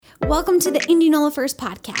Welcome to the Indianola First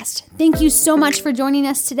podcast. Thank you so much for joining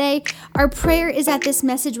us today. Our prayer is that this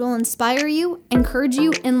message will inspire you, encourage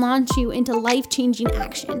you, and launch you into life-changing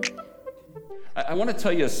action. I want to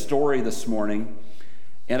tell you a story this morning,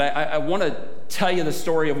 and I want to tell you the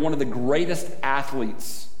story of one of the greatest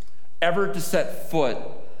athletes ever to set foot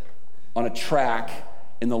on a track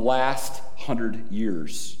in the last 100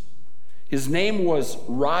 years. His name was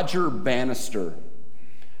Roger Bannister.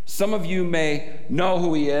 Some of you may know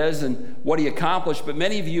who he is and what he accomplished, but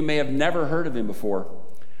many of you may have never heard of him before.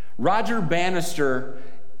 Roger Bannister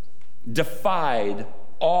defied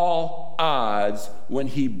all odds when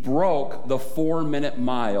he broke the 4-minute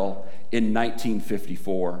mile in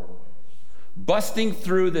 1954, busting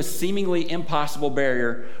through the seemingly impossible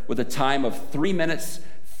barrier with a time of 3 minutes,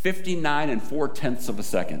 59 4/10 of a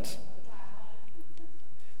second.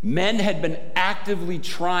 Men had been actively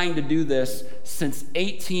trying to do this since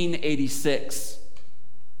 1886.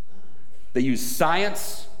 They used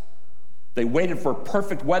science. They waited for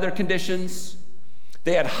perfect weather conditions.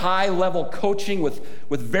 They had high-level coaching with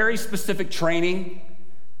very specific training.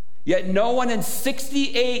 Yet no one in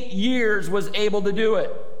 68 years was able to do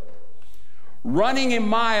it. Running a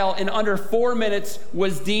mile in under 4 minutes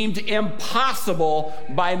was deemed impossible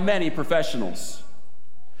by many professionals.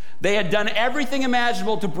 They had done everything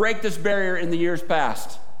imaginable to break this barrier in the years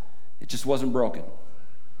past. It just wasn't broken.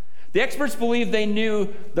 The experts believed they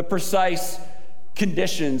knew the precise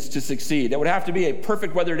conditions to succeed. It would have to be a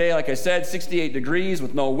perfect weather day, like I said, 68 degrees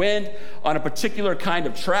with no wind, on a particular kind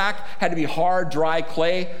of track, had to be hard, dry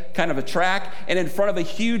clay kind of a track, and in front of a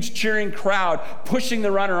huge cheering crowd, pushing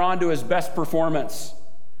the runner on to his best performance.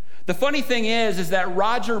 The funny thing is that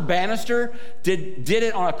Roger Bannister did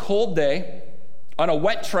it on a cold day, on a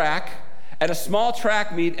wet track, at a small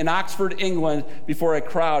track meet in Oxford, England, before a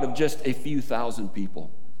crowd of just a few thousand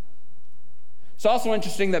people. It's also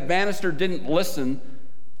interesting that Bannister didn't listen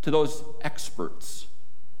to those experts.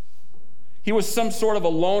 He was some sort of a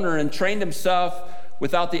loner and trained himself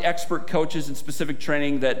without the expert coaches and specific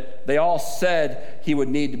training that they all said he would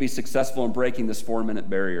need to be successful in breaking this 4-minute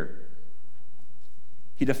barrier.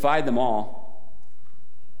 He defied them all,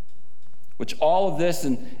 which all of this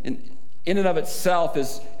in and of itself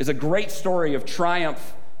is a great story of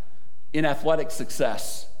triumph in athletic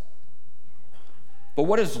success. But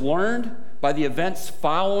what is learned by the events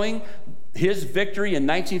following his victory in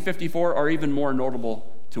 1954 are even more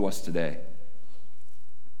notable to us today.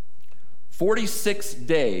 46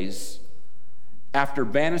 days after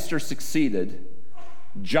Bannister succeeded,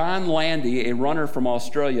 John Landy, a runner from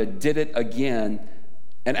Australia, did it again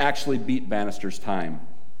and actually beat Bannister's time.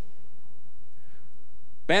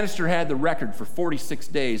 Bannister had the record for 46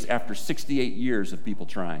 days after 68 years of people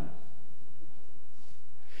trying.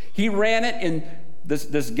 He ran it in,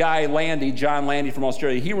 this guy Landy, John Landy from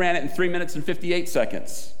Australia, he ran it in 3 minutes and 58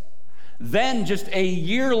 seconds. Then just a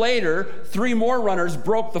year later, 3 more runners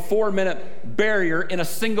broke the 4-minute barrier in a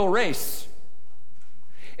single race.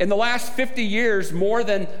 In the last 50 years, more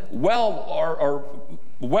than well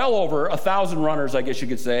over 1,000 runners, I guess you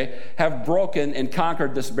could say, have broken and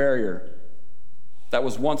conquered this barrier that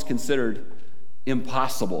was once considered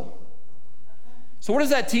impossible. So what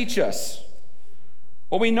does that teach us?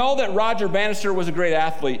 Well, we know that Roger Bannister was a great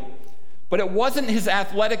athlete, but it wasn't his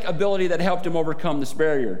athletic ability that helped him overcome this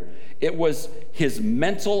barrier. It was his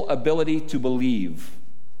mental ability to believe.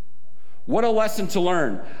 What a lesson to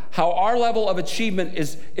learn. How our level of achievement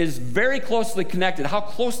is very closely connected, how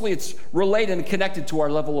closely it's related and connected to our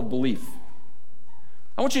level of belief.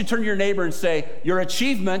 I want you to turn to your neighbor and say, your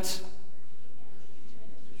achievement,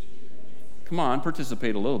 come on,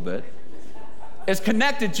 participate a little bit, is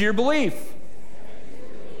connected to your belief.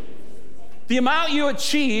 The amount you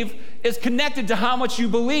achieve is connected to how much you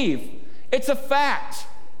believe. It's a fact.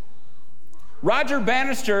 Roger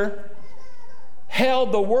Bannister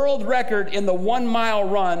held the world record in the 1-mile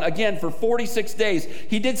run, again, for 46 days.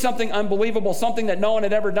 He did something unbelievable, something that no one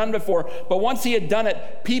had ever done before. But once he had done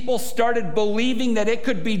it, people started believing that it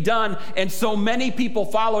could be done, and so many people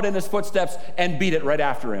followed in his footsteps and beat it right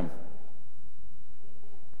after him.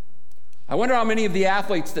 I wonder how many of the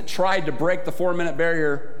athletes that tried to break the 4-minute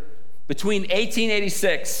barrier between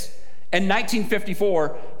 1886 and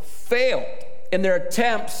 1954 failed in their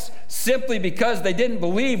attempts simply because they didn't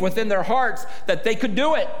believe within their hearts that they could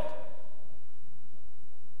do it.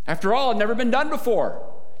 After all, it had never been done before.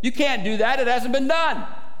 You can't do that. It hasn't been done.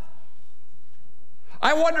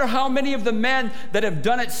 I wonder how many of the men that have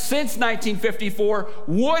done it since 1954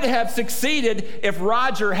 would have succeeded if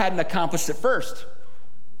Roger hadn't accomplished it first.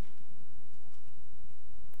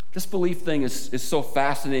 This belief thing is so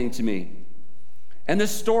fascinating to me. And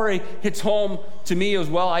this story hits home to me as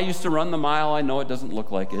well. I used to run the mile. I know it doesn't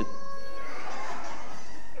look like it.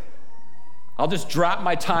 I'll just drop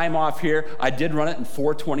my time off here. I did run it in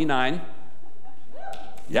 4:29.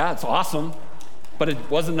 Yeah, it's awesome, but it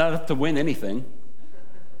wasn't enough to win anything.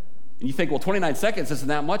 And you think, well, 29 seconds isn't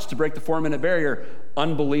that much to break the 4-minute barrier.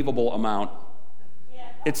 Unbelievable amount.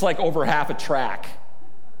 It's like over half a track.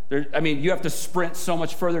 You have to sprint so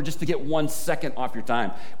much further just to get 1 second off your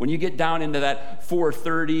time. When you get down into that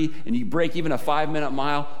 4:30 and you break even a 5-minute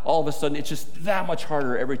mile, all of a sudden it's just that much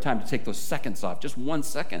harder every time to take those seconds off, just 1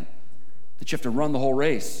 second, that you have to run the whole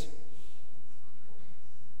race.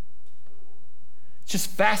 It's just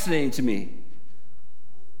fascinating to me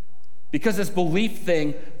because this belief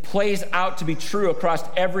thing plays out to be true across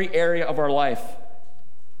every area of our life.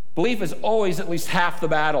 Belief is always at least half the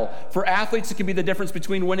battle. For athletes, it can be the difference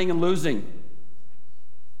between winning and losing.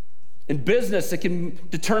 In business, it can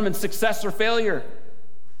determine success or failure.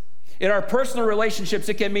 In our personal relationships,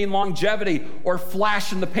 it can mean longevity or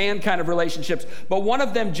flash in the pan kind of relationships. But one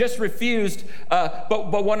of them just refused. I've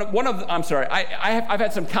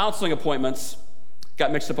had some counseling appointments,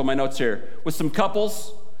 got mixed up on my notes here, with some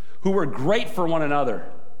couples who were great for one another,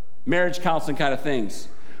 marriage counseling kind of things.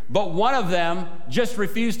 But one of them just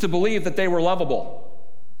refused to believe that they were lovable.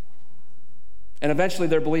 And eventually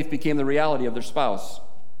their belief became the reality of their spouse.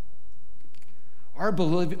 Our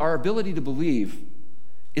ability to believe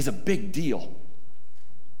is a big deal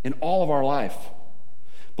in all of our life.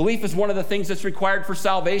 Belief is one of the things that's required for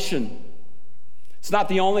salvation. It's not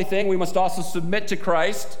the only thing. We must also submit to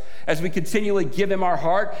Christ as we continually give him our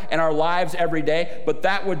heart and our lives every day. But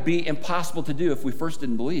that would be impossible to do if we first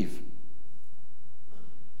didn't believe.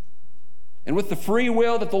 And with the free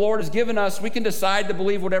will that the Lord has given us, we can decide to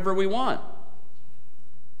believe whatever we want.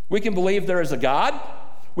 We can believe there is a God.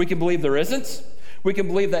 We can believe there isn't. We can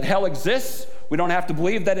believe that hell exists. We don't have to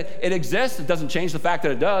believe that it exists. It doesn't change the fact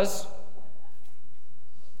that it does.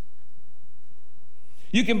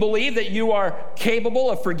 You can believe that you are capable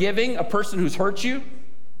of forgiving a person who's hurt you.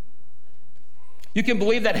 You can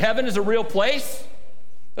believe that heaven is a real place,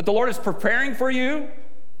 that the Lord is preparing for you.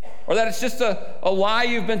 Or that it's just a lie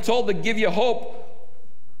you've been told to give you hope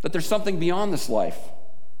that there's something beyond this life.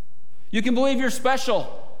 You can believe you're special.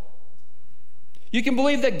 You can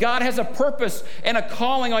believe that God has a purpose and a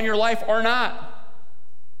calling on your life or not.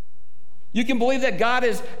 You can believe that God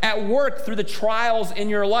is at work through the trials in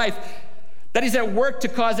your life, that he's at work to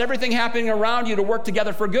cause everything happening around you to work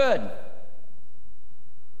together for good.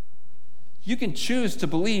 You can choose to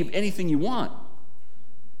believe anything you want.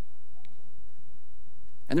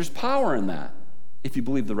 And there's power in that if you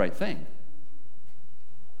believe the right thing.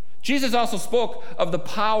 Jesus also spoke of the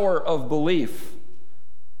power of belief.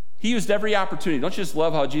 He used every opportunity. Don't you just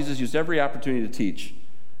love how Jesus used every opportunity to teach,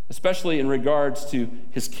 especially in regards to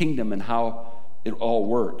his kingdom and how it all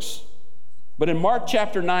works. But in Mark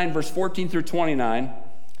chapter 9, verse 14 through 29,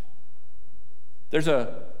 there's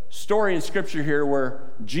a story in Scripture here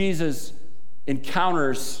where Jesus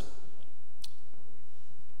encounters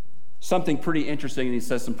something pretty interesting, and he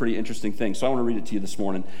says some pretty interesting things. So I want to read it to you this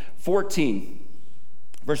morning.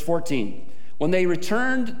 Verse 14. When they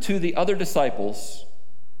returned to the other disciples,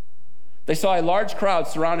 they saw a large crowd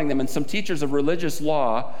surrounding them, and some teachers of religious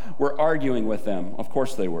law were arguing with them. Of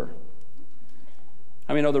course they were.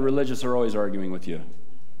 How many know the religious are always arguing with you?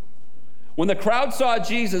 When the crowd saw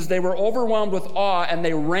Jesus, they were overwhelmed with awe, and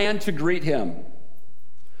they ran to greet him.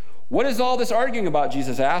 What is all this arguing about?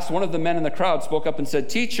 Jesus asked. One of the men in the crowd spoke up and said,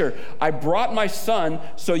 Teacher, I brought my son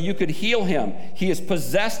so you could heal him. He is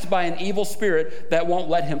possessed by an evil spirit that won't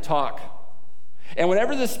let him talk. And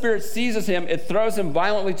whenever the spirit seizes him, it throws him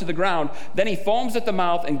violently to the ground. Then he foams at the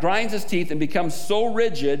mouth and grinds his teeth and becomes so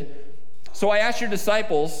rigid. So I asked your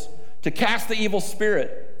disciples to cast the evil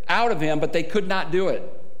spirit out of him, but they could not do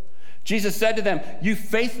it. Jesus said to them, you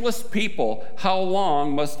faithless people, how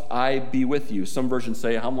long must I be with you? Some versions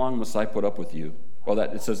say, how long must I put up with you? Well,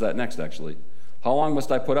 it says that next, actually. How long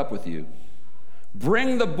must I put up with you?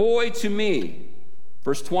 Bring the boy to me.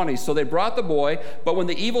 Verse 20, so they brought the boy, but when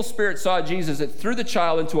the evil spirit saw Jesus, it threw the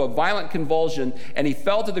child into a violent convulsion, and he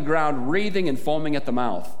fell to the ground, wreathing and foaming at the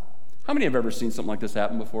mouth. How many have ever seen something like this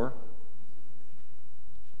happen before?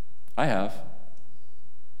 I have.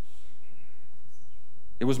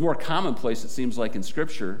 It was more commonplace, it seems like, in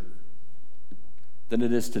Scripture than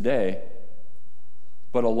it is today.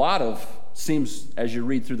 But a lot of, seems, as you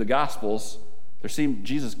read through the Gospels,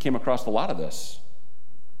 Jesus came across a lot of this.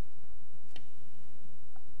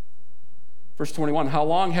 Verse 21, how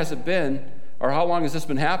long has it been, or how long has this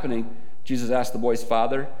been happening? Jesus asked the boy's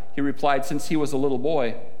father. He replied, since he was a little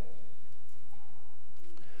boy.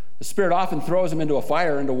 The Spirit often throws him into a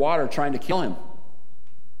fire, into water, trying to kill him.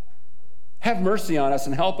 Have mercy on us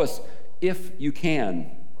and help us if you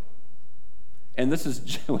can. And this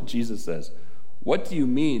is what Jesus says. What do you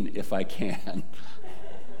mean if I can?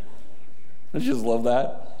 Don't you just love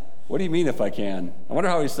that? What do you mean if I can? I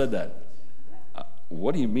wonder how he said that.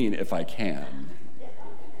 What do you mean if I can?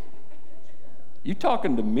 You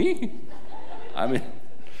talking to me? I mean,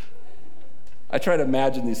 I try to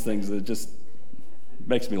imagine these things that it just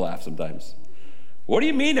makes me laugh sometimes. What do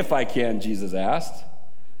you mean if I can? Jesus asked.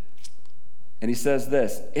 And he says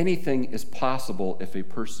this, anything is possible if a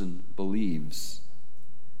person believes.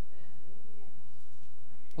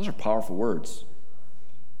 Those are powerful words.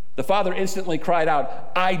 The father instantly cried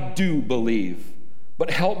out, I do believe, but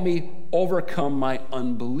help me overcome my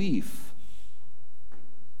unbelief.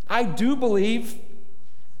 I do believe.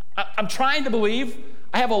 I'm trying to believe.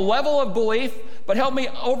 I have a level of belief, but help me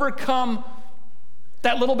overcome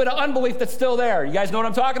that little bit of unbelief that's still there. You guys know what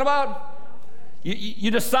I'm talking about? You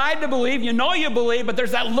decide to believe, you know you believe, but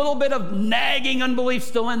there's that little bit of nagging unbelief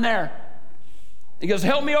still in there. He goes,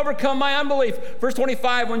 help me overcome my unbelief. Verse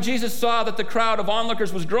 25, when Jesus saw that the crowd of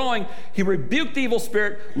onlookers was growing, he rebuked the evil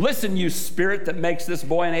spirit. Listen, you spirit that makes this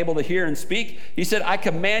boy unable to hear and speak. He said, I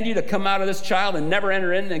command you to come out of this child and never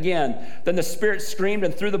enter in again. Then the spirit screamed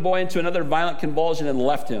and threw the boy into another violent convulsion and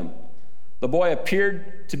left him. The boy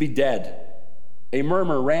appeared to be dead. A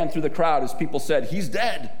murmur ran through the crowd as people said, he's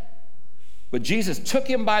dead. But Jesus took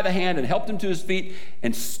him by the hand and helped him to his feet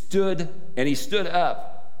and he stood up.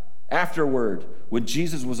 Afterward, when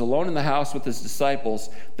Jesus was alone in the house with his disciples,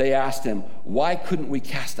 they asked him, why couldn't we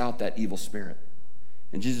cast out that evil spirit?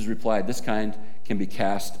 And Jesus replied, this kind can be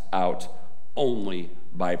cast out only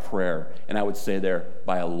by prayer. And I would say there,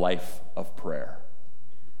 by a life of prayer.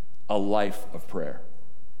 A life of prayer.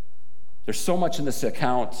 There's so much in this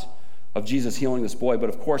account of Jesus healing this boy, but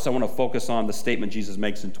of course I want to focus on the statement Jesus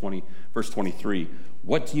makes in verse 23.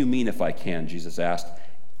 What do you mean if I can? Jesus asked.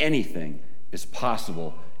 Anything is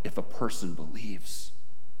possible if a person believes.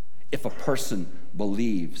 If a person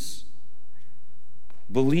believes.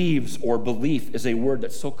 Believes or belief is a word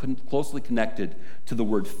that's so closely connected to the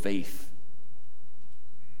word faith.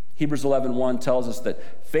 Hebrews 11:1 tells us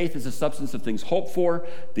that faith is the substance of things hoped for,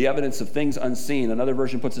 the evidence of things unseen. Another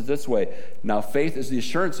version puts it this way. Now faith is the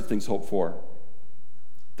assurance of things hoped for,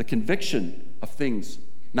 the conviction of things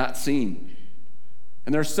not seen.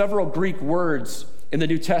 And there are several Greek words in the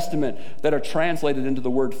New Testament that are translated into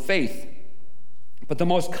the word faith. But the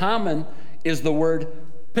most common is the word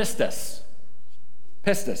pistis.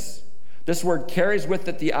 Pistis. This word carries with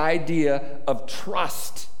it the idea of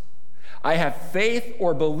trust. I have faith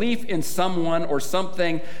or belief in someone or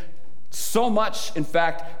something so much, in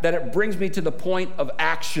fact, that it brings me to the point of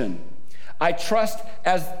action. I trust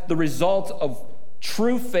as the result of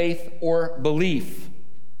true faith or belief.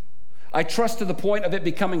 I trust to the point of it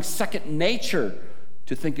becoming second nature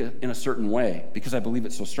to think in a certain way because I believe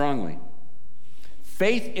it so strongly.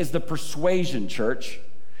 Faith is the persuasion, church.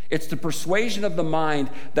 It's the persuasion of the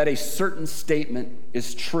mind that a certain statement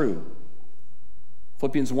is true.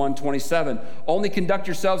 Philippians 1:27, only conduct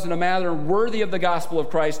yourselves in a manner worthy of the gospel of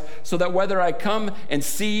Christ, so that whether I come and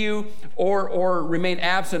see you or remain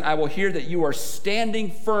absent, I will hear that you are standing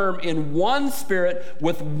firm in one spirit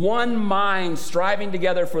with one mind, striving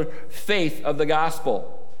together for faith of the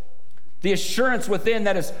gospel. The assurance within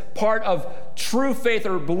that is part of true faith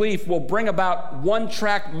or belief will bring about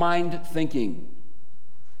one-track mind thinking.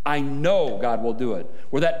 I know God will do it,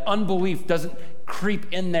 where that unbelief doesn't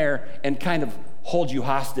creep in there and kind of hold you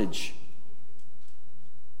hostage.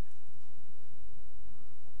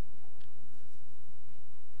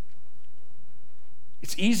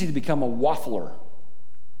 It's easy to become a waffler.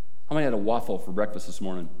 How many had a waffle for breakfast this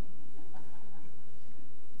morning?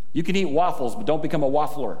 You can eat waffles, but don't become a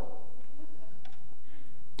waffler.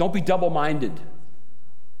 Don't be double-minded.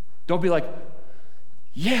 Don't be like,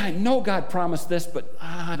 yeah, I know God promised this, but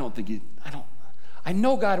I don't think I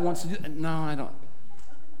know God wants to do that. No, I don't.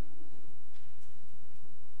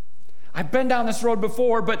 I've been down this road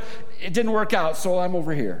before, but it didn't work out, so I'm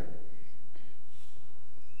over here.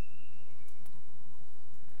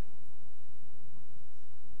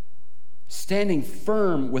 Standing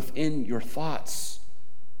firm within your thoughts.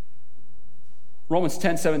 Romans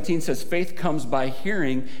 10:17 says, faith comes by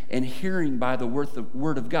hearing, and hearing by the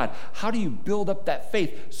word of God. How do you build up that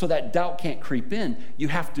faith so that doubt can't creep in? You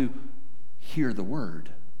have to hear the word.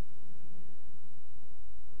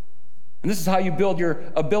 And this is how you build your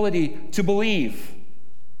ability to believe.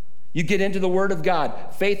 You get into the Word of God.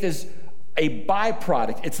 Faith is a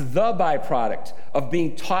byproduct. It's the byproduct of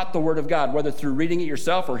being taught the Word of God, whether through reading it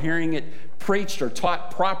yourself or hearing it preached or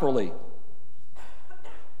taught properly.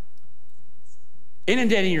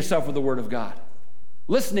 Inundating yourself with the Word of God,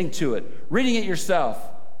 listening to it, reading it yourself,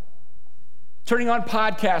 turning on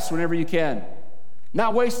podcasts whenever you can,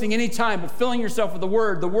 not wasting any time, but filling yourself with the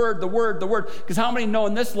Word, the Word, the Word, the Word. Because how many know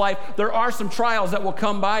in this life there are some trials that will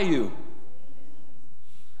come by you?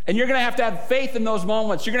 And you're going to have faith in those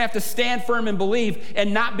moments. You're going to have to stand firm and believe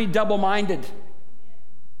and not be double-minded.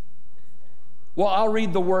 Well, I'll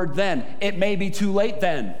read the Word then. It may be too late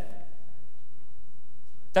then.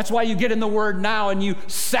 That's why you get in the Word now and you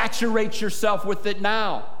saturate yourself with it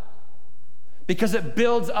now. Because it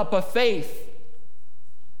builds up a faith,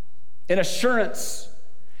 an assurance,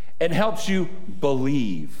 and helps you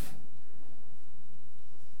believe.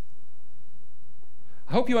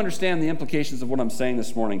 I hope you understand the implications of what I'm saying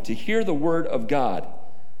this morning. To hear the Word of God,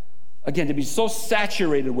 again, to be so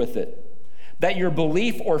saturated with it, that your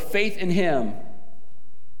belief or faith in Him,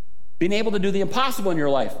 being able to do the impossible in your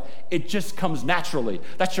life, it just comes naturally.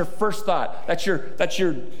 That's your first thought. That's your,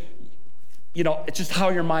 it's just how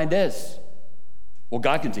your mind is. Well,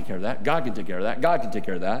 God can take care of that. God can take care of that. God can take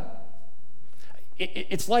care of that.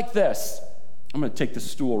 It's like this. I'm going to take this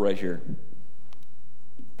stool right here.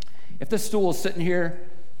 If this stool is sitting here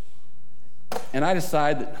and I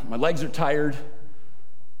decide that my legs are tired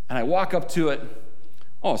and I walk up to it,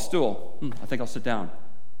 oh, a stool, I think I'll sit down.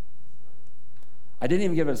 I didn't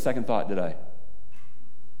even give it a second thought, did I?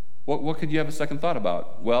 What could you have a second thought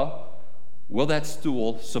about? Well, will that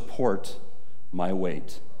stool support my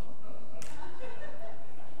weight?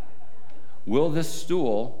 Will this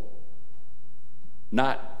stool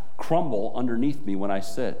not crumble underneath me when I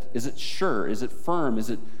sit? Is it sure? Is it firm? Is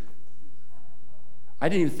it... I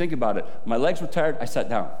didn't even think about it. My legs were tired, I sat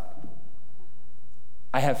down.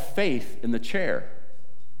 I have faith in the chair.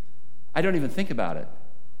 I don't even think about it.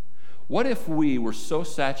 What if we were so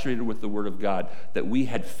saturated with the Word of God that we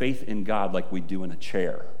had faith in God like we do in a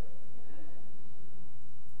chair?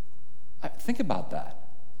 Think about that.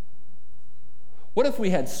 What if we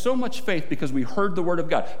had so much faith because we heard the Word of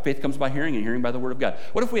God? Faith comes by hearing, and hearing by the Word of God.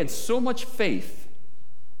 What if we had so much faith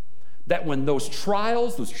that when those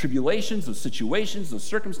trials, those tribulations, those situations, those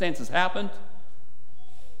circumstances happened,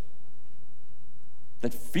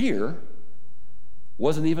 that fear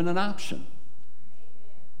wasn't even an option?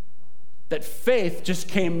 That faith just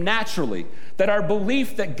came naturally. That our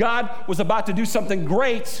belief that God was about to do something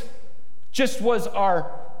great just was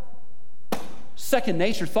our second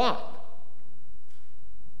nature thought.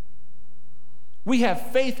 We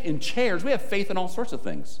have faith in chairs. We have faith in all sorts of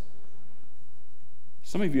things.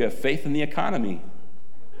 Some of you have faith in the economy.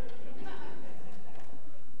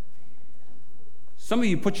 Some of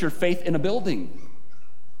you put your faith in a building.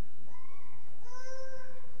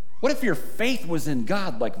 What if your faith was in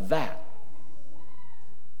God like that?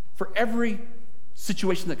 For every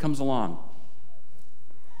situation that comes along.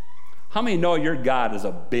 How many know your God is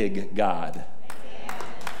a big God?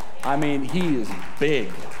 I mean, He is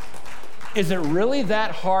big. Is it really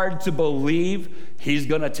that hard to believe He's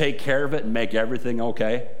going to take care of it and make everything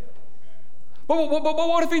okay? But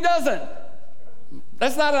what if He doesn't?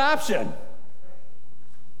 That's not an option.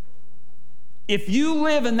 If you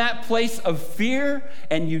live in that place of fear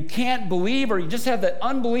and you can't believe, or you just have that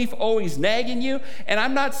unbelief always nagging you, and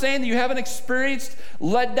I'm not saying that you haven't experienced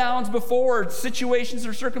letdowns before, or situations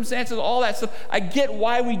or circumstances, all that stuff. I get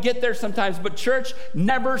why we get there sometimes, but church,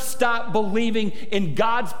 never stop believing in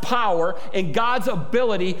God's power and God's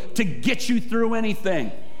ability to get you through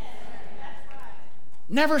anything.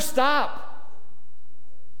 Never stop.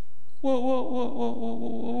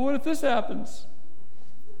 What if this happens?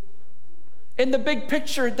 In the big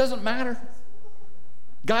picture, it doesn't matter.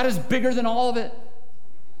 God is bigger than all of it.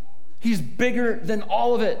 He's bigger than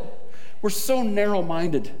all of it. We're so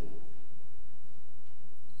narrow-minded.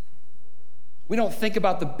 We don't think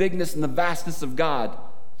about the bigness and the vastness of God.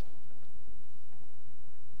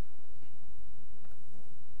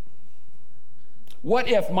 What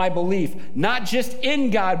if my belief, not just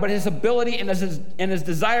in God, but His ability and His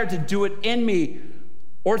desire to do it in me,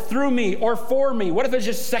 or through me, or for me? What if it's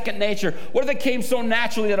just second nature? What if it came so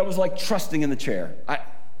naturally that it was like trusting in the chair?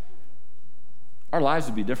 Our lives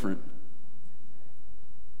would be different.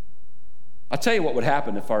 I'll tell you what would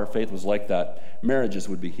happen if our faith was like that. Marriages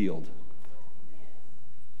would be healed.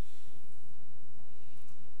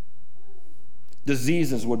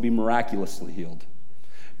 Diseases would be miraculously healed.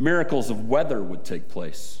 Miracles of weather would take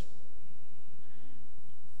place.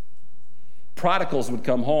 Prodigals would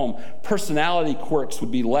come home. Personality quirks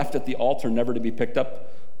would be left at the altar, never to be picked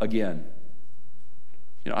up again.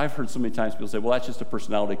 I've heard so many times people say, well, that's just a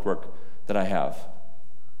personality quirk that I have.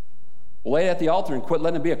 Well, lay it at the altar and quit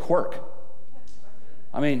letting it be a quirk.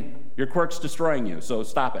 Your quirk's destroying you, so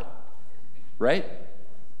stop it, right?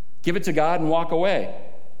 Give it to God and walk away.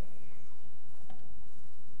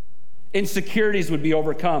 Insecurities would be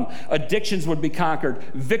overcome. Addictions would be conquered.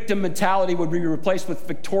 Victim mentality would be replaced with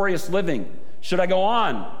victorious living. Should I go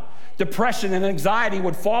on? Depression and anxiety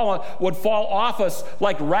would fall off us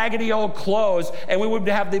like raggedy old clothes, and we would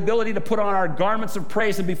have the ability to put on our garments of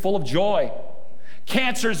praise and be full of joy.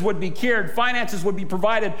 Cancers would be cured. Finances would be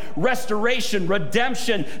provided. Restoration,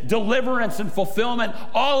 redemption, deliverance, and fulfillment.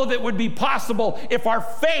 All of it would be possible if our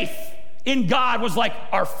faith in God was like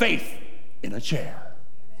our faith in a chair.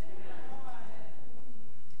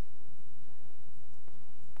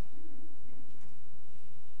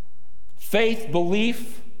 Faith,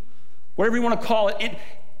 belief, whatever you want to call it,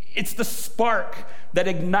 it's the spark that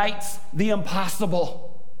ignites the impossible.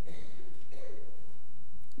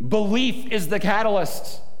 Belief is the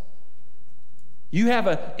catalyst. You have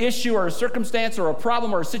an issue or a circumstance or a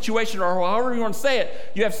problem or a situation or however you want to say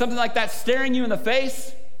it, you have something like that staring you in the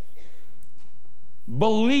face.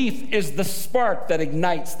 Belief is the spark that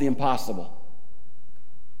ignites the impossible.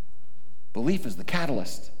 Belief is the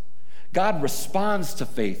catalyst. God responds to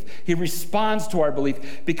faith. He responds to our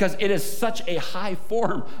belief because it is such a high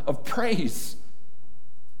form of praise.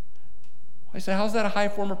 I say, how's that a high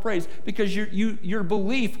form of praise? Because your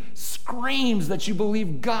belief screams that you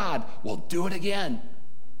believe God will do it again.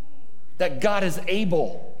 That God is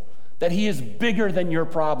able. That he is bigger than your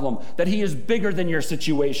problem. That he is bigger than your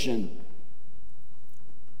situation.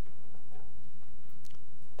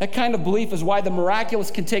 That kind of belief is why the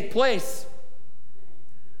miraculous can take place.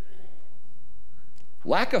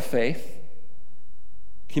 Lack of faith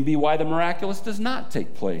can be why the miraculous does not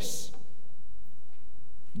take place.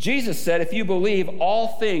 Jesus said, if you believe, all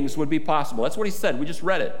things would be possible. That's what he said. We just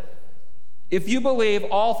read it. If you believe,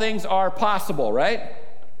 all things are possible, right?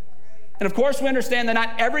 And of course, we understand that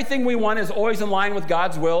not everything we want is always in line with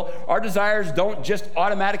God's will. Our desires don't just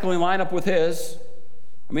automatically line up with his.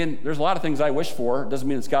 There's a lot of things I wish for. It doesn't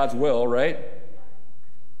mean it's God's will, right?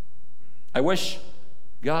 I wish,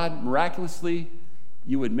 God, miraculously,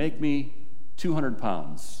 you would make me 200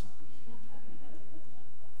 pounds.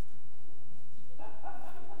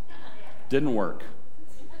 Didn't work.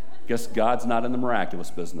 Guess God's not in the miraculous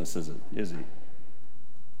business, is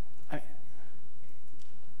he?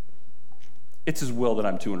 It's his will that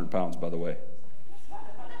I'm 200 pounds, by the way.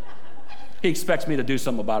 He expects me to do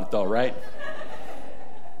something about it, though, right?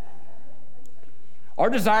 Our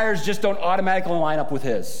desires just don't automatically line up with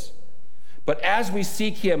his. But as we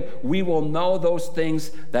seek him, we will know those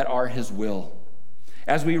things that are his will.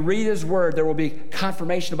 As we read his word, there will be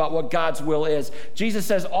confirmation about what God's will is. Jesus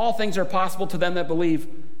says all things are possible to them that believe,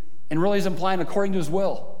 and really is implying according to his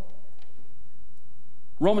will.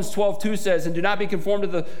 Romans 12:2 says, and do not be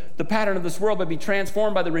conformed to the pattern of this world, but be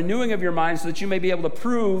transformed by the renewing of your mind so that you may be able to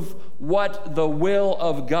prove what the will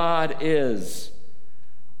of God is.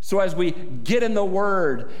 So as we get in the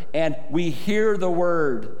word and we hear the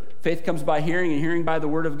word, faith comes by hearing and hearing by the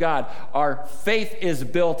word of God. Our faith is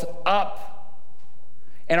built up.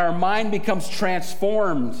 And our mind becomes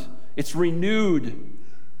transformed. It's renewed.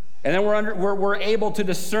 And then we're able to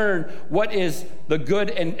discern what is the good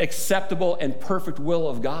and acceptable and perfect will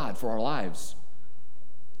of God for our lives.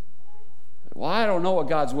 Well, I don't know what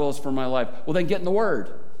God's will is for my life. Well, then get in the Word.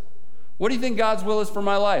 What do you think God's will is for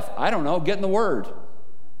my life? I don't know. Get in the Word.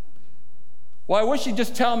 Well, I wish you'd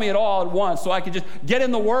just tell me it all at once so I could just get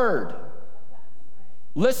in the Word.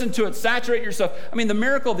 Listen to it. Saturate yourself. The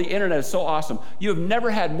miracle of the internet is so awesome. You have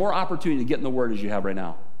never had more opportunity to get in the Word as you have right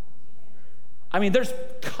now. There's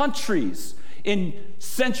countries in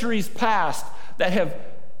centuries past that have,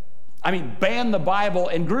 banned the Bible,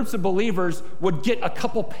 and groups of believers would get a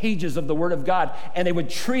couple pages of the Word of God, and they would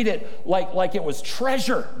treat it like it was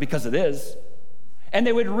treasure, because it is. And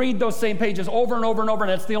they would read those same pages over and over and over,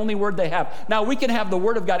 and that's the only word they have. Now, we can have the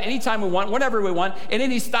Word of God anytime we want, whenever we want, in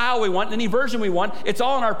any style we want, in any version we want. It's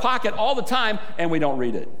all in our pocket all the time, and we don't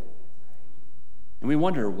read it. And we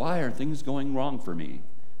wonder, why are things going wrong for me?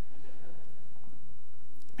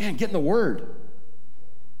 Man, get in the Word.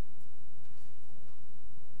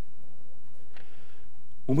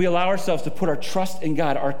 When we allow ourselves to put our trust in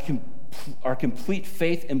God, our complete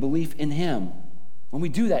faith and belief in Him, when we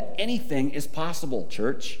do that, anything is possible,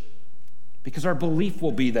 church, because our belief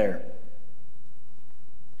will be there.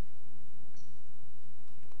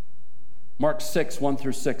 Mark 6,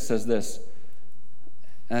 1-6 says this,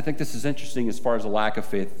 and I think this is interesting as far as a lack of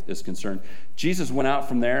faith is concerned. Jesus went out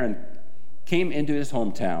from there and came into his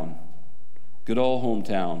hometown. Good old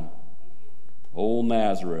hometown, old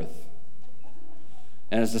Nazareth.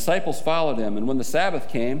 And his disciples followed him. And when the Sabbath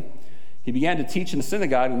came, he began to teach in the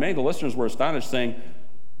synagogue, and many of the listeners were astonished, saying,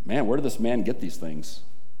 man, where did this man get these things?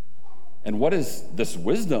 And what is this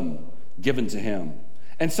wisdom given to him?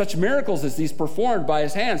 And such miracles as these performed by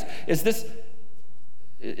his hands.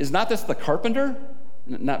 Is not this the carpenter?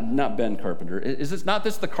 Not Ben Carpenter. Is not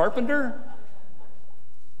this the carpenter?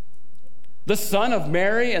 The son of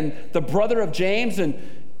Mary and the brother of James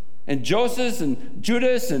and Joseph and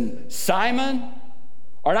Judas and Simon?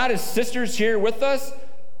 Are not his sisters here with us?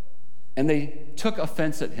 And they took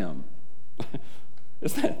offense at him.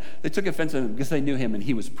 They took offense at him because they knew him and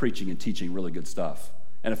he was preaching and teaching really good stuff.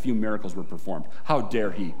 And a few miracles were performed. How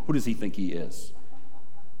dare he? Who does he think he is?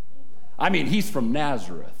 I mean, he's from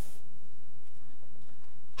Nazareth.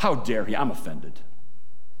 How dare he? I'm offended.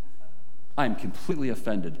 I am completely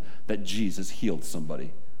offended that Jesus healed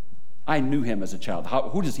somebody. I knew him as a child.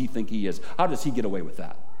 Who does he think he is? How does he get away with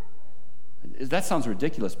that? That sounds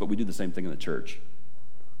ridiculous, but we do the same thing in the church.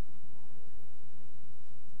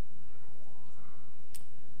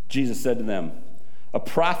 Jesus said to them, a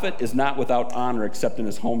prophet is not without honor except in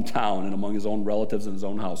his hometown and among his own relatives and his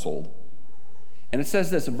own household. And it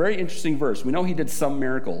says this, a very interesting verse. We know he did some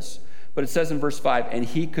miracles, but it says in verse 5, and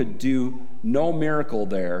he could do no miracle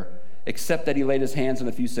there except that he laid his hands on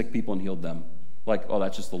a few sick people and healed them. Like, oh,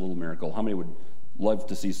 that's just a little miracle. How many would love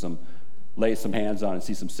to lay some hands on and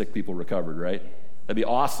see some sick people recovered, right? That'd be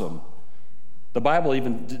awesome. The Bible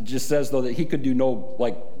even just says, though, that he could do no,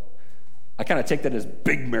 I kind of take that as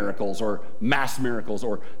big miracles or mass miracles,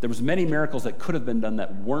 or there was many miracles that could have been done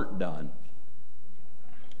that weren't done.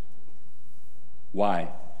 Why?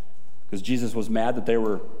 Because Jesus was mad that they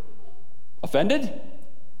were offended?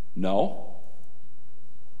 No.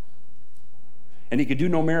 And he could do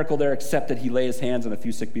no miracle there except that he laid his hands on a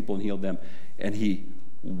few sick people and healed them. And he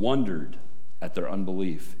wondered at their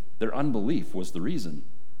unbelief. Their unbelief was the reason.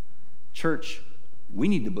 Church, we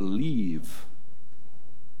need to believe.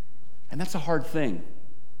 And that's a hard thing.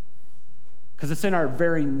 Because it's in our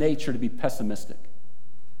very nature to be pessimistic.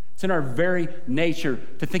 It's in our very nature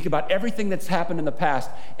to think about everything that's happened in the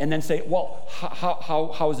past and then say, well,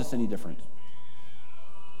 how is this any different?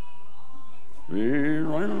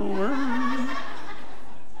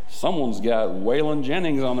 Someone's got Waylon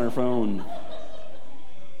Jennings on their phone.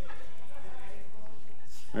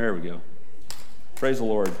 There we go. Praise the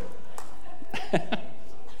Lord.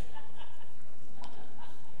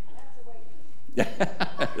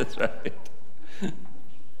 That's right.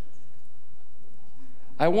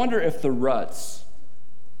 I wonder if the ruts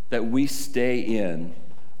that we stay in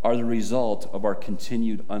are the result of our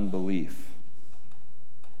continued unbelief.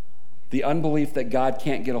 The unbelief that God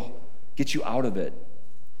can't get you out of it.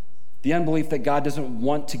 The unbelief that God doesn't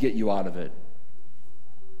want to get you out of it.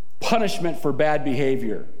 Punishment for bad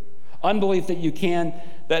behavior. Unbelief that you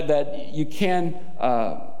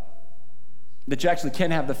actually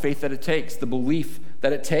can have the faith that it takes, the belief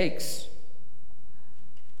that it takes.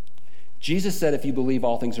 Jesus said, if you believe,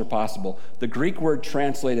 all things are possible. The Greek word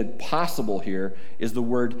translated possible here is the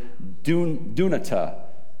word dunata.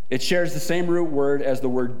 It shares the same root word as the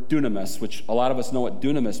word dunamis, which a lot of us know what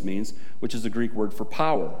dunamis means, which is the Greek word for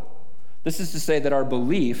power. This is to say that our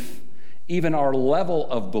belief, even our level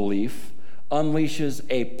of belief, unleashes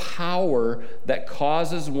a power that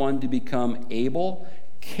causes one to become able,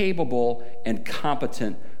 capable, and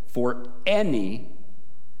competent for any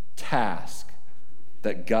task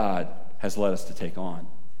that God has led us to take on.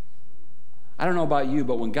 I don't know about you,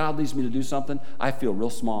 but when God leads me to do something, I feel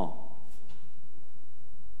real small.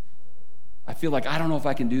 I feel like I don't know if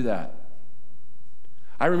I can do that.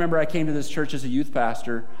 I remember I came to this church as a youth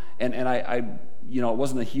pastor, and I it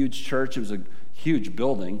wasn't a huge church, it was a huge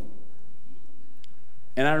building.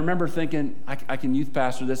 And I remember thinking, I can youth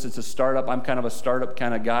pastor this, it's a startup, I'm kind of a startup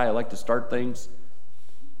kind of guy, I like to start things.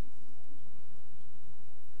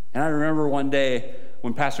 And I remember one day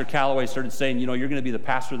when Pastor Calloway started saying, you're going to be the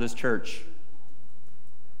pastor of this church.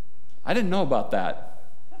 I didn't know about that.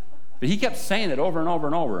 But he kept saying it over and over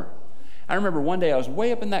and over. I remember one day I was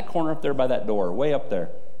way up in that corner up there by that door, way up there.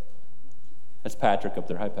 That's Patrick up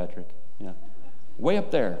there. Hi, Patrick. Yeah. Way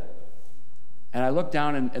up there. And I looked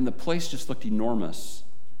down and the place just looked enormous.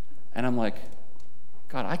 And I'm like,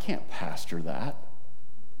 God, I can't pastor that.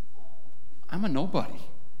 I'm a nobody.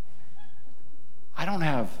 I don't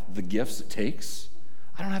have the gifts it takes.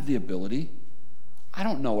 I don't have the ability. I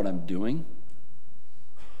don't know what I'm doing.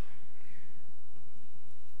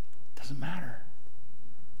 Doesn't matter.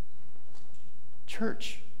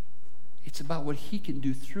 Church, it's about what he can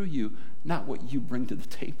do through you, not what you bring to the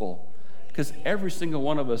table. Because every single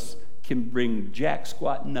one of us can bring jack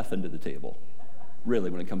squat nothing to the table, really,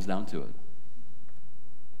 when it comes down to it.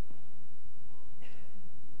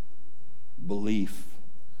 Belief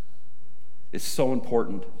is so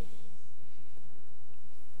important.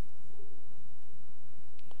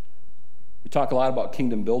 We talk a lot about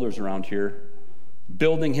kingdom builders around here,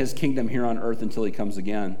 building his kingdom here on earth until he comes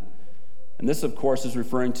again. And this, of course, is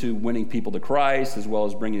referring to winning people to Christ, as well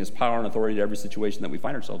as bringing his power and authority to every situation that we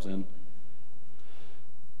find ourselves in.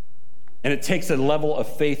 And it takes a level of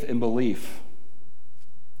faith and belief.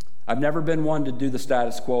 I've never been one to do the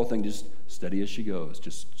status quo thing, just steady as she goes,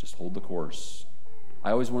 just hold the course.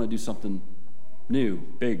 I always want to do something new,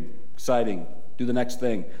 big, exciting, do the next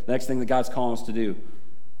thing that God's calling us to do.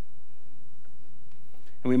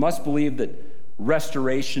 And we must believe that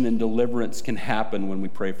restoration and deliverance can happen when we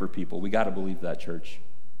pray for people. We got to believe that, church.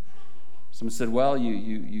 Someone said, well,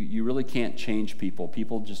 you really can't change people.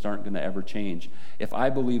 People just aren't going to ever change. If I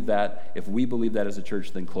believe that, if we believe that as a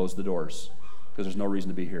church, then close the doors, because there's no reason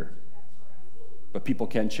to be here. But people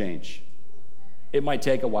can change. It might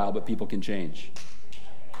take a while, but people can change.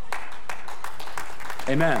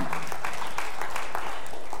 Amen.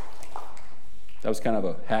 That was kind of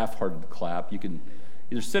a half-hearted clap. You can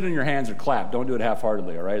either sit on your hands or clap. Don't do it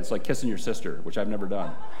half-heartedly, all right? It's like kissing your sister, which I've never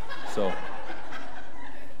done. So,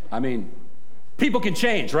 I mean, people can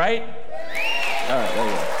change, right? All right, there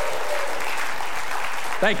you go.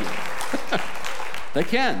 Thank you. They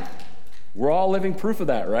can. We're all living proof of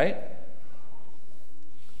that, right?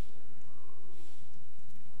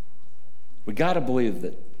 We got to believe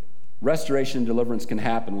that restoration and deliverance can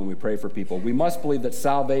happen when we pray for people. We must believe that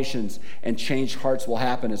salvations and changed hearts will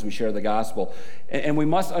happen as we share the gospel. And we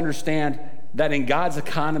must understand that in God's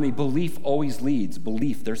economy, belief always leads.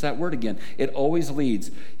 Belief, there's that word again. It always leads.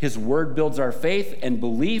 His word builds our faith and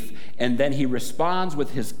belief, and then he responds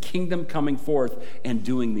with his kingdom coming forth and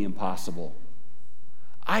doing the impossible.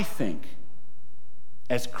 I think,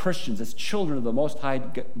 as Christians, as children of the Most High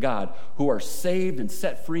God, who are saved and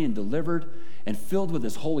set free and delivered and filled with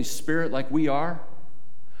his Holy Spirit like we ought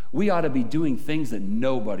to be doing things that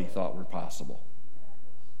nobody thought were possible.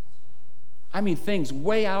 I mean, things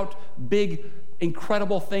way out, big,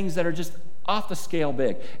 incredible things that are just off the scale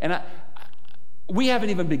big. And we haven't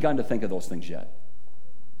even begun to think of those things yet.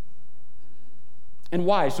 And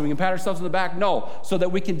why? So we can pat ourselves on the back? No, so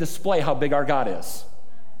that we can display how big our God is.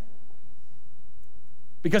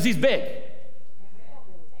 Because he's big.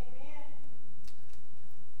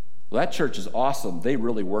 Well, that church is awesome. They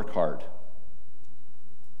really work hard.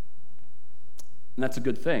 And that's a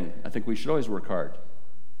good thing. I think we should always work hard.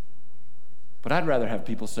 But I'd rather have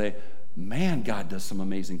people say, man, God does some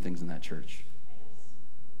amazing things in that church.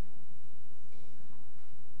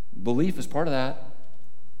 Belief is part of that.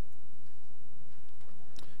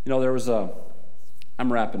 You know, there was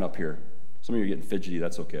I'm wrapping up here. Some of you are getting fidgety.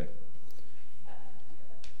 That's okay.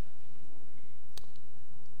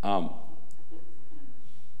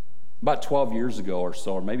 About 12 years ago or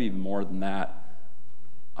so, or maybe even more than that,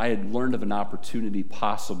 I had learned of an opportunity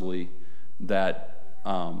possibly that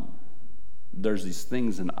there's these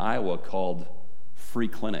things in Iowa called free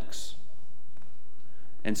clinics.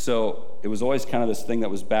 And so it was always kind of this thing that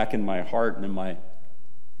was back in my heart and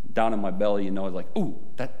down in my belly, you know, like, ooh,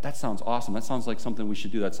 that sounds awesome. That sounds like something we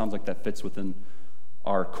should do. That sounds like that fits within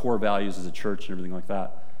our core values as a church and everything like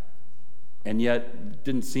that. And yet, it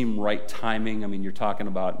didn't seem right timing. I mean, you're talking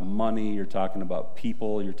about money, you're talking about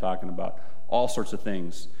people, you're talking about all sorts of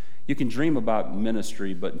things. You can dream about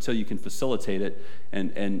ministry, but until you can facilitate it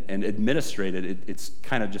and administrate it, it's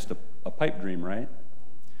kind of just a pipe dream, right?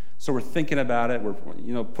 So we're thinking about it.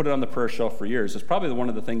 We're, put it on the prayer shelf for years. It's probably one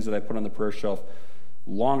of the things that I put on the prayer shelf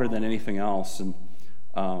longer than anything else. And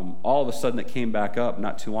all of a sudden, it came back up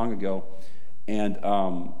not too long ago. And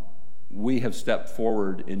we have stepped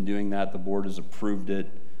forward in doing that. The board has approved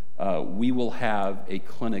it. We will have a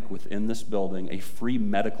clinic within this building, a free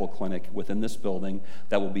medical clinic within this building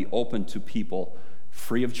that will be open to people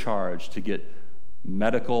free of charge to get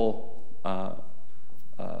medical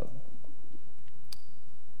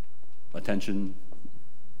attention,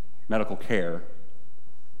 medical care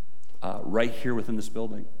right here within this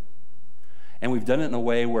building. And we've done it in a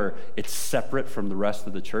way where it's separate from the rest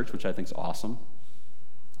of the church, which I think is awesome.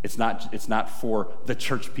 It's not for the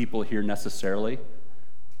church people here necessarily.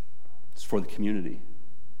 It's for the community.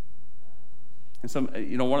 And some of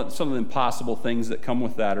the impossible things that come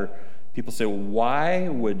with that are people say, well, why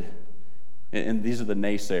would, and these are the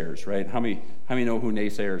naysayers, right? How many know who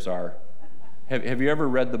naysayers are? Have you ever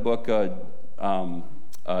read the book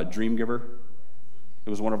Dream Giver? It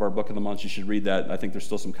was one of our book of the months. You should read that. I think there's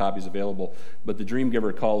still some copies available. But the Dream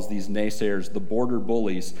Giver calls these naysayers the border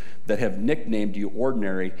bullies that have nicknamed you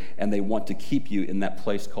ordinary, and they want to keep you in that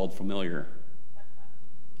place called familiar.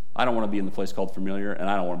 I don't want to be in the place called familiar, and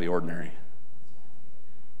I don't want to be ordinary.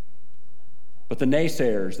 But the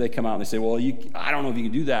naysayers, they come out and they say, well, I don't know if you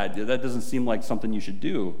can do that. That doesn't seem like something you should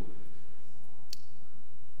do.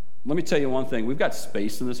 Let me tell you one thing. We've got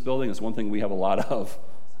space in this building. It's one thing we have a lot of.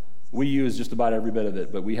 We use just about every bit of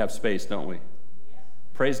it, but we have space, don't we?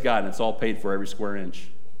 Praise God, and it's all paid for every square inch.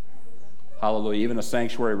 Hallelujah. Even a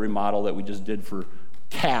sanctuary remodel that we just did for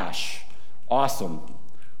cash. Awesome.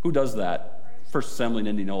 Who does that? First Assembly in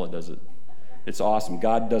Indianola does it. It's awesome.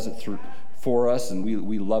 God does it for us, and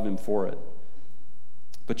we love him for it.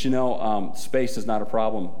 But space is not a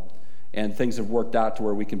problem. And things have worked out to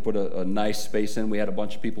where we can put a nice space in. We had a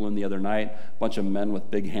bunch of people in the other night, a bunch of men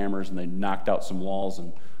with big hammers, and they knocked out some walls.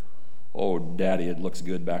 And, oh, daddy, it looks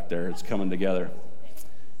good back there. It's coming together.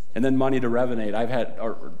 And then money to renovate.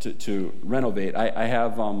 To renovate. I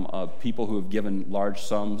have people who have given large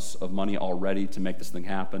sums of money already to make this thing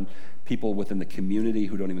happen. People within the community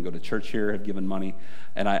who don't even go to church here have given money.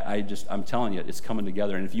 And I'm telling you, it's coming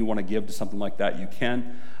together. And if you want to give to something like that, you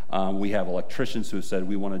can. We have electricians who have said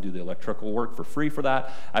we want to do the electrical work for free for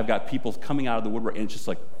that. I've got people coming out of the woodwork, and it's just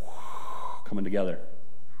like coming together.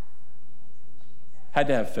 Had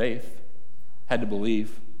to have faith. Had to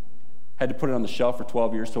believe. Had to put it on the shelf for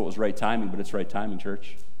 12 years till it was right timing, but it's right timing,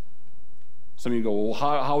 church. Some of you go, well,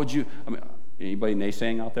 how would you, anybody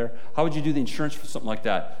naysaying out there? How would you do the insurance for something like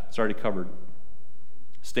that? It's already covered.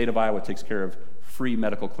 State of Iowa takes care of free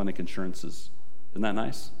medical clinic insurances. Isn't that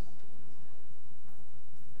nice?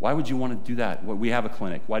 Why would you want to do that? Well, we have a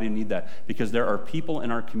clinic. Why do you need that? Because there are people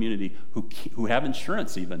in our community who have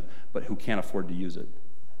insurance even, but who can't afford to use it.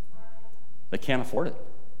 They can't afford it.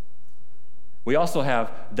 We also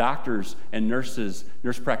have doctors and nurses,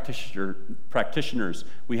 nurse practitioners.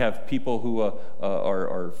 We have people who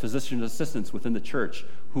are physician assistants within the church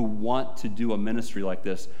who want to do a ministry like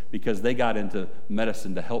this because they got into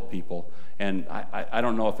medicine to help people. And I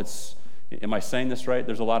don't know if it's, am I saying this right?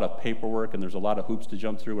 There's a lot of paperwork and there's a lot of hoops to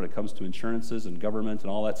jump through when it comes to insurances and government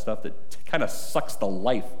and all that stuff that kind of sucks the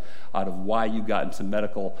life out of why you got into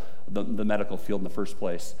the medical field in the first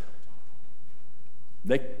place.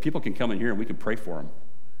 People can come in here and we can pray for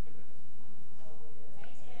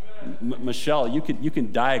them. Michelle, you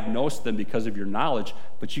can diagnose them because of your knowledge,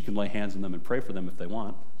 but you can lay hands on them and pray for them if they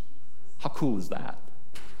want. How cool is that?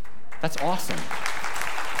 That's awesome.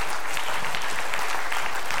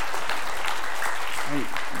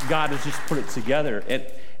 God has just put it together.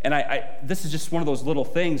 And this is just one of those little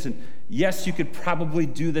things. And yes, you could probably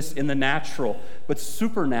do this in the natural, but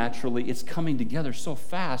supernaturally, it's coming together so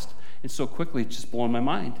fast and so quickly, it's just blowing my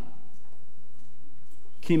mind.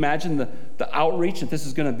 Can you imagine the outreach that this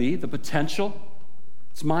is going to be, the potential?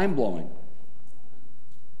 It's mind-blowing.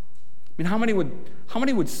 I mean, how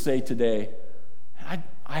many would say today,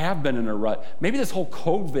 I have been in a rut. Maybe this whole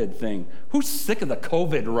COVID thing. Who's sick of the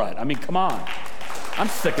COVID rut? I mean, come on. I'm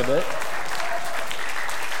sick of it.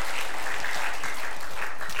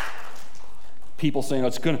 People saying,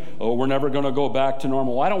 we're never going to go back to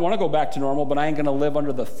normal. Well, I don't want to go back to normal, but I ain't going to live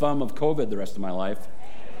under the thumb of COVID the rest of my life.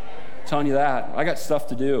 I'm telling you that. I got stuff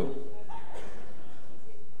to do.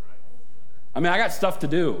 I got stuff to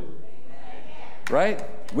do. Right?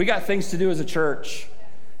 We got things to do as a church.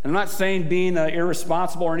 And I'm not saying being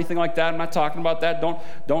irresponsible or anything like that. I'm not talking about that.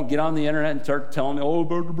 Don't get on the internet and start telling me,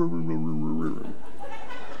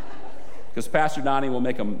 because Pastor Donnie will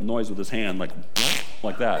make a noise with his hand like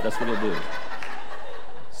that. That's what he'll do.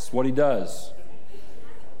 It's what he does.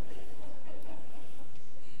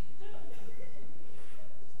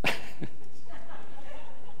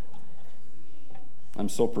 I'm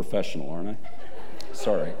so professional, aren't I?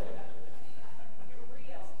 Sorry.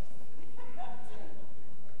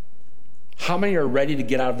 How many are ready to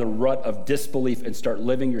get out of the rut of disbelief and start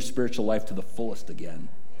living your spiritual life to the fullest again?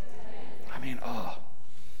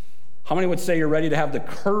 How many would say you're ready to have the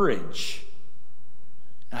courage,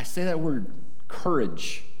 and I say that word,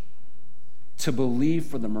 courage, to believe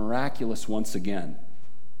for the miraculous once again,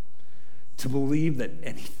 to believe that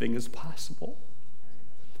anything is possible,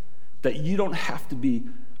 that you don't have to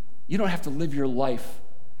live your life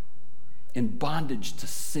in bondage to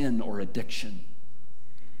sin or addiction,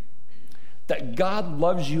 that God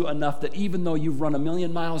loves you enough that even though you've run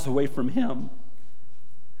 1,000,000 miles away from him,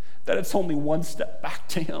 that it's only one step back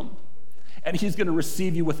to him, and he's going to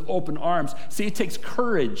receive you with open arms. See, it takes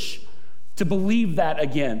courage to believe that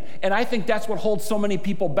again. And I think that's what holds so many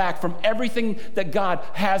people back from everything that God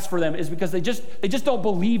has for them, is because they just don't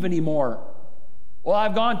believe anymore. Well,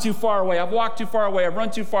 I've gone too far away. I've walked too far away. I've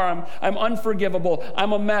run too far. I'm unforgivable.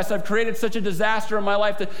 I'm a mess. I've created such a disaster in my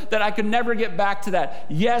life that I could never get back to that.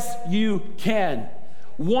 Yes, you can.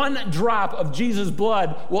 One drop of Jesus'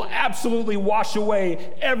 blood will absolutely wash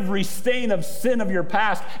away every stain of sin of your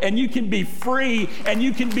past, and you can be free, and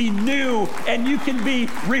you can be new, and you can be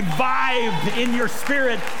revived in your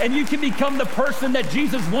spirit, and you can become the person that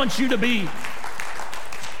Jesus wants you to be.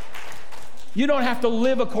 You don't have to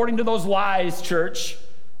live according to those lies, church.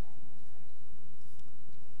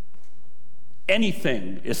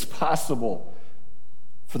 Anything is possible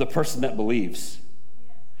for the person that believes.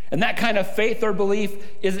 And that kind of faith or belief,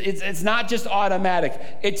 it's not just automatic.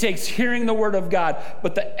 It takes hearing the word of God,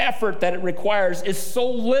 but the effort that it requires is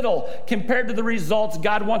so little compared to the results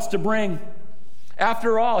God wants to bring.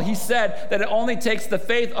 After all, he said that it only takes the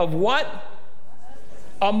faith of what?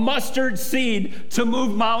 A mustard seed to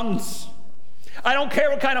move mountains. I don't care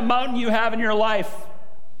what kind of mountain you have in your life.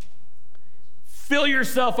 Fill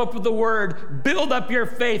yourself up with the word, build up your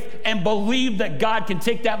faith, and believe that God can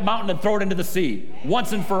take that mountain and throw it into the sea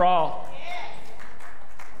once and for all.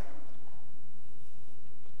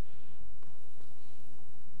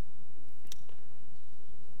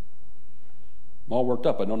 I'm all worked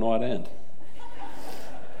up. I don't know how to end.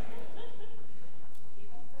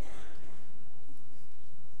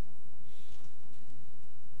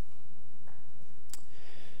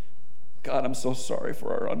 God, I'm so sorry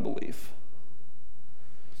for our unbelief.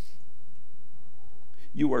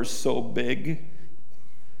 You are so big.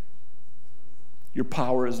 Your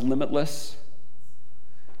power is limitless.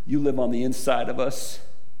 You live on the inside of us.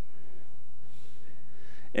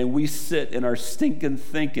 And we sit in our stinking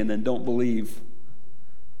thinking and don't believe.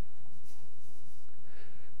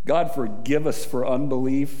 God, forgive us for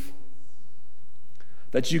unbelief.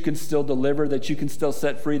 That you can still deliver, that you can still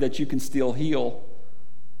set free, that you can still heal.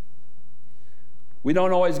 We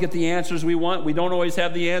don't always get the answers we want. We don't always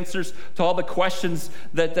have the answers to all the questions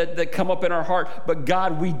that come up in our heart. But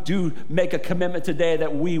God, we do make a commitment today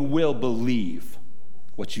that we will believe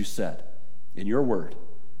what you said in your word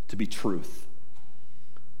to be truth.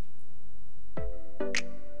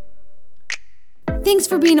 Thanks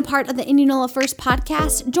for being a part of the Indianola First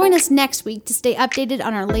podcast. Join us next week to stay updated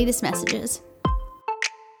on our latest messages.